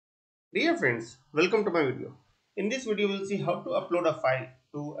Dear friends, welcome to my video. In this video, we'll see how to upload a file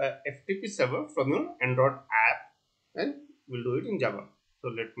to a FTP server from your Android app, and we'll do it in Java. So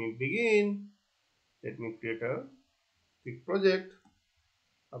let me begin. Let me create a quick project,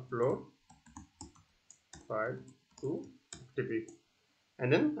 upload file to FTP,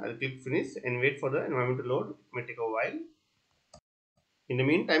 and then I'll click finish and wait for the environment to load. It may take a while. In the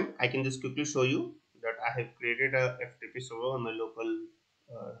meantime, I can just quickly show you that I have created a FTP server on my local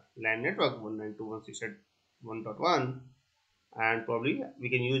LAN network 192.168.1.1, and probably we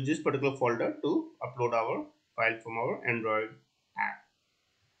can use this particular folder to upload our file from our Android app.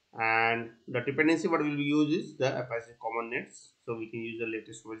 And the dependency what we will use is the Apache Common Nets, so we can use the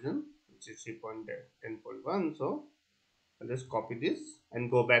latest version which is 3.10.1. So I'll just copy this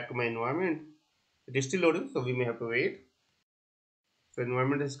and go back to my environment. It is still loading, so we may have to wait. So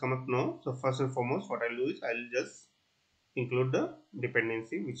environment has come up now. So first and foremost, what I'll do is I'll just include the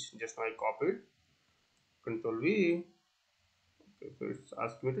dependency which just now I copied. Control V. Okay, so it's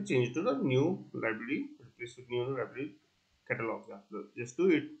asked me to change it to the new library, replace with new library catalog. Yeah, so just do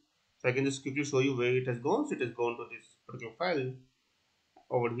it. So I can just quickly show you where it has gone. So it has gone to this particular file.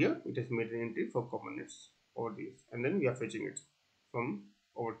 Over here, it has made an entry for components over this, and then we are fetching it from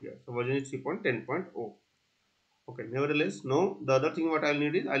over here. So version is 3.10.0. Okay, nevertheless, no, the other thing what I'll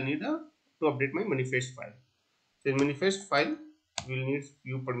need is I'll need to update my manifest file. So in manifest file, we'll need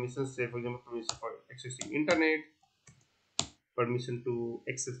few permissions, say for example permission for accessing internet, permission to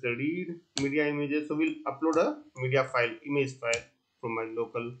access the read media images. So we'll upload a media file, image file from my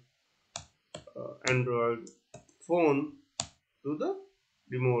local Android phone to the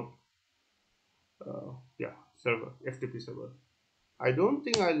remote server, FTP server. I don't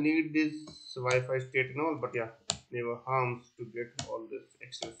think I'll need this Wi-Fi state and all, but yeah, never harms to get all this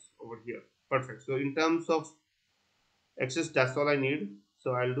access over here. Perfect. So in terms of access, that's all I need.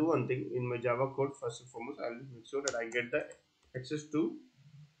 So I'll do one thing in my Java code. First and foremost, I'll make sure that I get the access to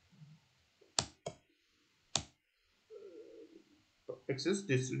access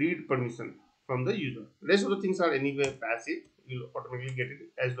this read permission from the user. Rest of the things are anyway passive. You'll automatically get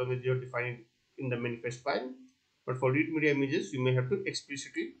it as long as you have defined it in the manifest file. But for read media images, you may have to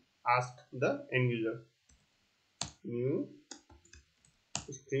explicitly ask the end user. New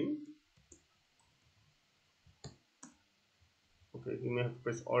string. Okay, you may have to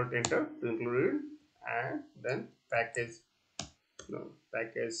press Alt Enter to include it, and then package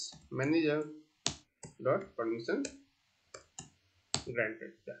manager dot permission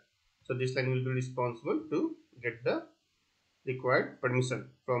granted. Yeah. So this line will be responsible to get the required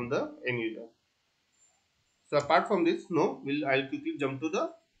permission from the end user. So apart from this, I'll quickly jump to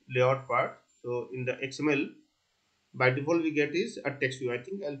the layout part. So in the XML, by default we get is a text view. I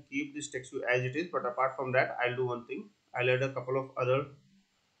think I'll keep this text view as it is, but apart from that, I'll do one thing. I'll add a couple of other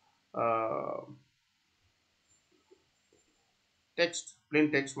plain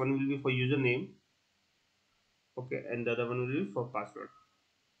text. One will be for username, okay, and the other one will be for password.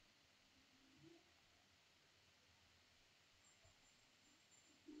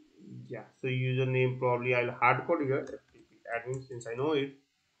 Yeah, so username probably I'll hard code here, FTP admin, since I know it.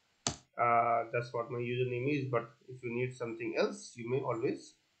 That's what my username is, but if you need something else, you may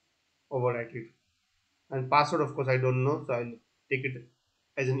always overwrite it. And password, of course, I don't know, so I'll take it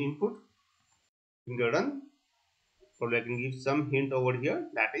as an input. Finger run. Probably I can give some hint over here,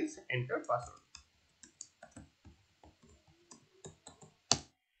 that is enter password.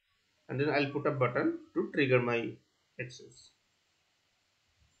 And then I'll put a button to trigger my access.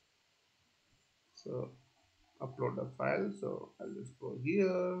 So upload the file. So I'll just go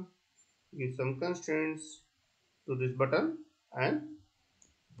here, give some constraints to this button and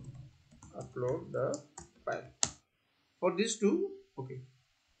upload the file. For this too, okay,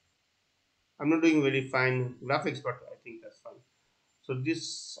 I'm not doing very fine graphics, but I think that's fine. So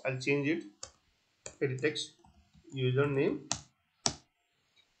this I'll change it, EditText username,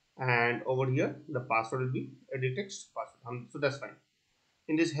 and over here the password will be EditText password. So that's fine.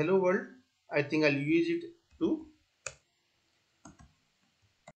 In this hello world, I think I'll use it to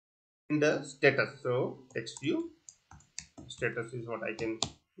in the status. So text view status is what I can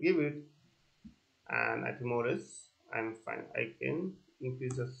give it, and I think more is I'm fine. I can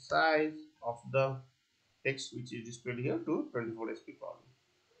increase the size of the text which is displayed here to 24 SP probably.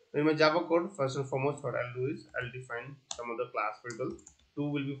 In my Java code, first and foremost, what I'll do is I'll define some of the class variables. Two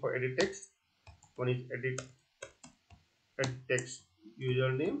will be for edit text. One is edit text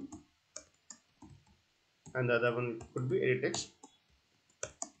username, and the other one could be edit text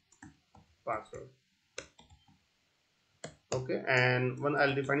password. Okay, and one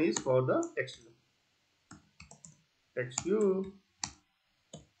I'll define is for the text view.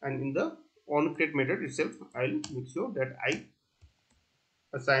 and in the onCreate method itself I'll make sure that I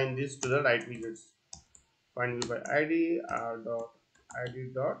assign this to the right widgets. Find view by id r dot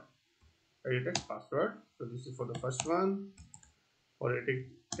id dot edit password. So this is for the first one. For edit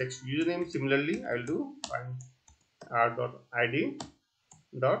text username, similarly I'll do find r dot id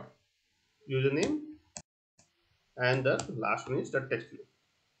dot username, and the last one is the text view.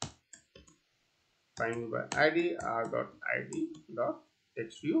 Find by id r dot id dot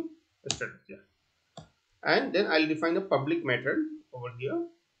text view strategy, and then I'll define a public method over here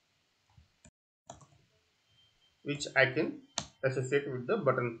which I can associate with the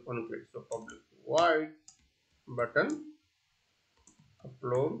button on click. So public void button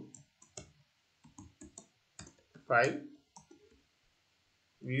upload file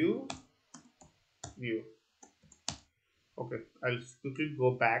view. Okay, I'll quickly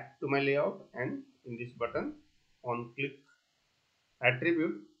go back to my layout, and in this button on click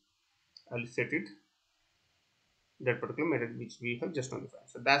attribute I'll set it that particular method which we have just notified.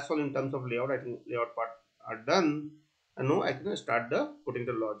 So that's all in terms of layout. I think layout part are done, and now I can start the putting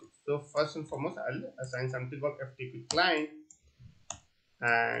the logic. So first and foremost I'll assign something called FTP Client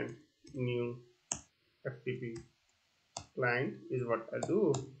and new FTP Client is what I'll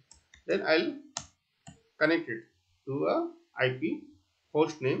do. Then I'll connect it to a IP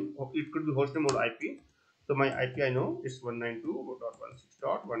host name, or it could be host name or IP. So my IP I know is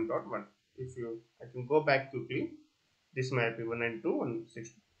 192.168.1.1. If you, I can go back quickly. This is my IP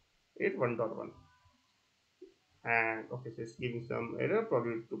 192.168.1.1, and okay, so it's giving some error.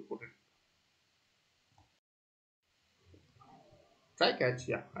 Probably to put it try catch.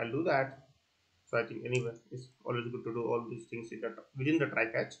 Yeah, I'll do that. So I think anyway, it's always good to do all these things within the try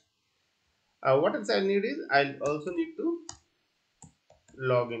catch. What else I need is I'll also need to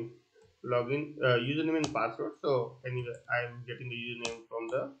login username and password. So anyway, I'm getting the username from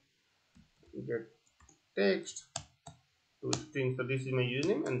the get text to string. So this is my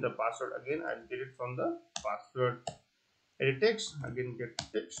username, and the password again I'll get it from the password edit text, again get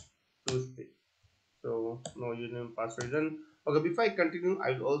text to string. So no username password is done. Okay, before I continue,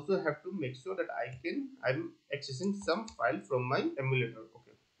 I will also have to make sure that I'm accessing some file from my emulator.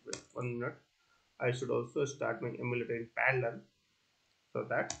 Okay, wait 1 minute. I should also start my emulator in parallel so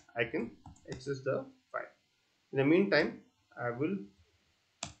that I can access the file. In the meantime, I will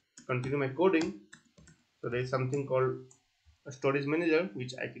continue my coding. So there is something called a storage manager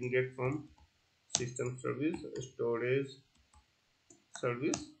which I can get from system service. Storage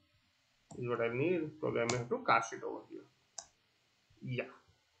service is what I need. Probably I may have to cache it over here. Yeah.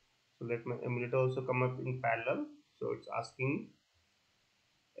 So let my emulator also come up in parallel. So it's asking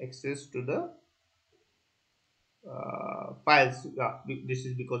access to the files. This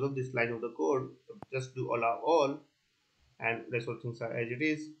is because of this line of the code. So just do allow all, and rest of things are as it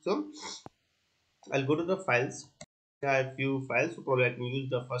is. So I'll go to the files. I have few files, so probably I can use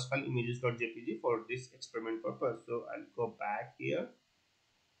the first file images.jpg for this experiment purpose. So I'll go back here,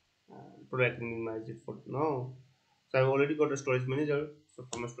 and probably I can minimize it for now. So I've already got a storage manager. So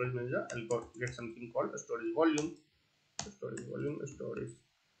from a storage manager I'll get something called a storage volume. Storage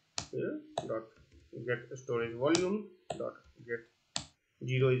here dot get storage volume dot get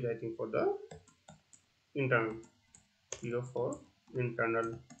 0 is I think for the internal, 0 for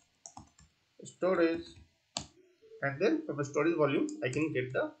internal storage, and then from the storage volume I can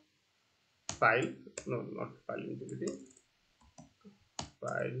get the file, no, not file integrity,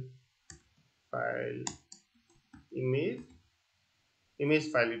 file image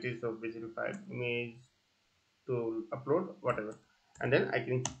file. It is so basically file image to upload whatever, and then I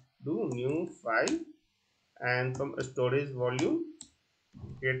can do new file, and from a storage volume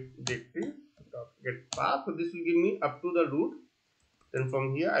get directory get path. So this will give me up to the root. Then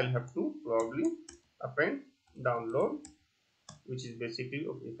from here I'll have to probably append download, which is basically,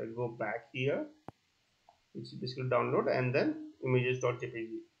 okay, if I go back here, which is basically download, and then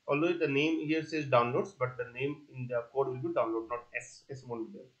images.jpg. Although the name here says downloads, but the name in the code will be download, not s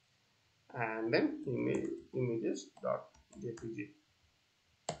won't be there. And then images.jpg.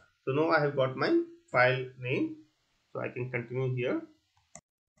 So now I have got my file name, so I can continue here.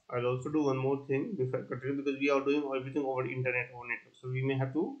 I'll also do one more thing before I continue, because we are doing everything over internet or network, so we may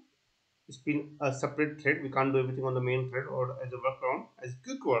have to spin a separate thread. We can't do everything on the main thread, or as a workaround, as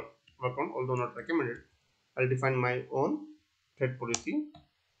quick workaround, although not recommended. I'll define my own thread policy.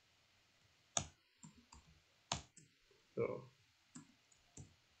 So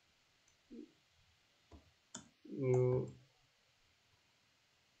new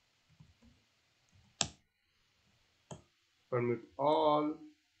permit all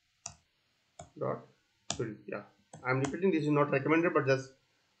dot field. Yeah, I'm repeating, this is not recommended, but just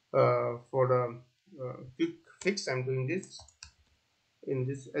For the quick fix, I'm doing this in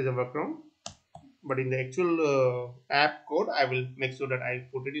this as a workaround, but in the actual app code I will make sure that I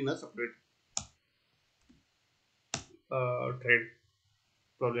put it in a separate thread.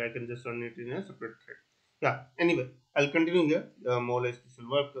 Probably I can just run it in a separate thread. Yeah, anyway, I'll continue here. More or less this will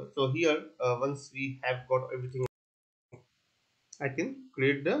work. So here, once we have got everything, I can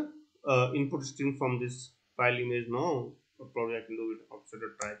create the input stream from this file image now. Or probably I can do it outside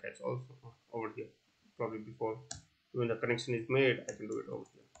the try catch also over here. Probably before when the connection is made, I can do it over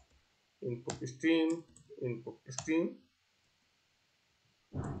here. Input stream,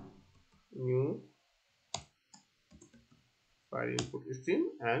 new file input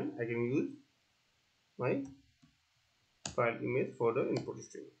stream, and I can use my file image for the input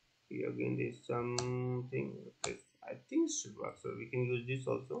stream. Here again there is something, I think it should work, so we can use this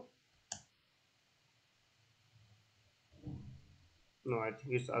also. No, I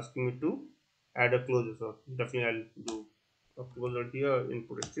think it's asking me to add a closure, so definitely I'll do a closure here.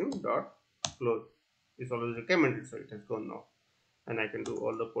 Input stream dot close. It's always recommended, so it has gone now, and I can do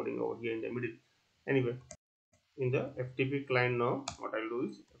all the coding over here in the middle. Anyway, in the FTP client now, what I'll do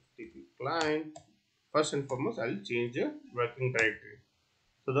is FTP client. First and foremost, I'll change the working directory.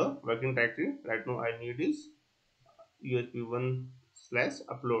 So the working directory right now I need is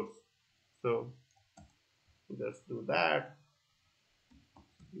usb1/uploads. So just do that.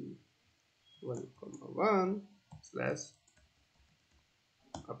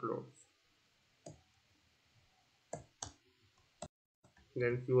 1,1/uploads.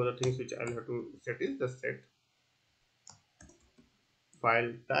 Then few other things which I'll have to set is the set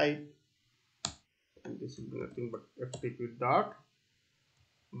file type, and this will be nothing but FTP dot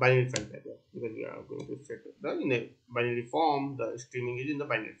binary file type, because we are going to set the in a binary form. The streaming is in the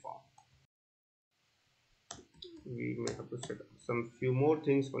binary form. We may have to set some few more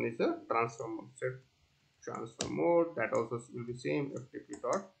things. One is the transfer mode. Set transfer mode, that also will be same, FTP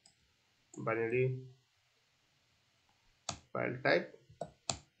dot binary file type.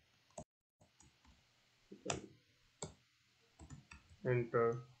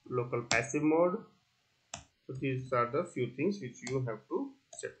 Enter local passive mode. So these are the few things which you have to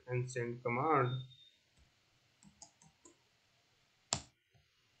set, and send command.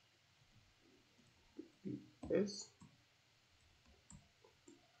 Yes.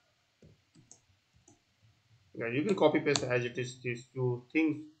 Yeah, you can copy paste as it is these two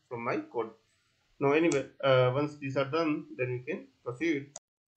things from my code. Now anyway, once these are done, then we can proceed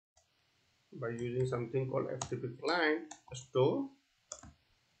by using something called FTP Client store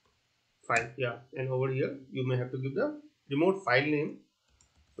file. Yeah, and over here you may have to give the remote file name.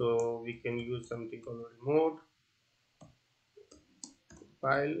 So we can use something called remote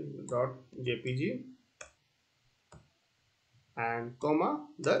file dot jpg and comma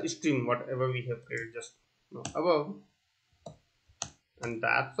the stream whatever we have created just now above, and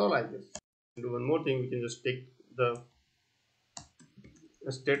that's all. I guess do one more thing. We can just take the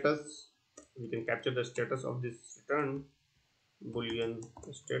status. We can capture the status of this return boolean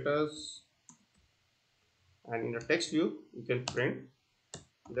status, and in the text view we can print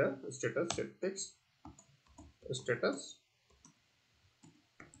the status set text status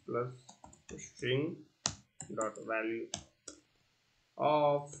plus string dot value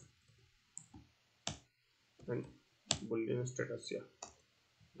of and boolean status. Yeah,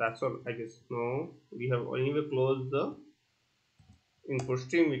 that's all I guess. Now we have anyway closed the input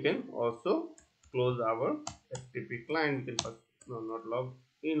stream. We can also close our FTP client. We can first not log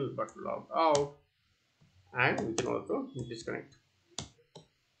in but log out, and we can also disconnect.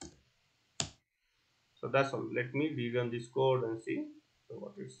 So that's all. Let me rerun this code and see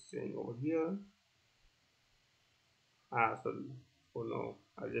what it's saying over here. Sorry. Oh no,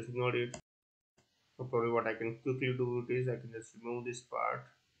 I just ignored it. So probably what I can quickly do is I can just remove this part,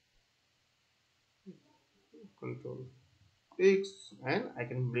 control X, and I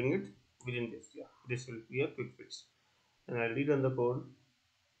can bring it within this. Yeah, this will be a quick fix. And I'll rerun the code.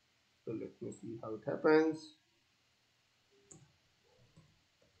 So let me see how it happens.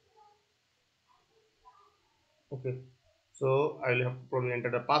 Okay, so I'll have to probably enter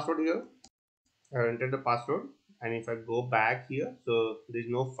the password here. I have entered the password, and if I go back here, so there is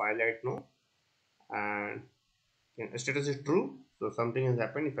no file right now, and status is true, so something has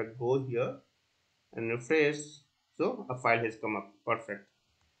happened. If I go here and refresh, so a file has come up. Perfect.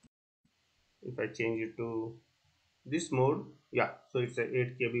 If I change it to this mode, yeah, so it's a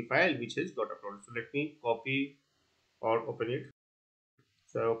 8 KB file which has got uploaded. So let me copy or open it.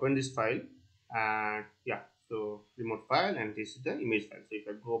 So I open this file, and yeah, so remote file, and this is the image file. So if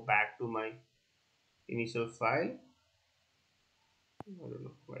I go back to my initial file, I don't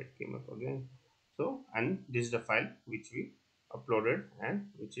know why it came up again. So, and this is the file which we uploaded and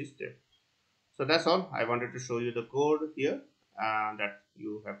which is there. So that's all. I wanted to show you the code here, that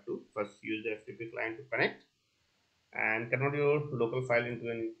you have to first use the FTP client to connect and convert your local file into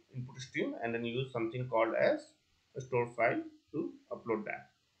an input stream, and then use something called as a store file to upload that.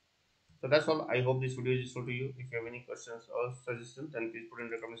 So that's all. I hope this video is useful to you. If you have any questions or suggestions, then please put in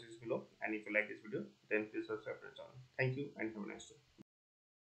the comment section below. And if you like this video, then please subscribe to the channel. Thank you and have a nice day.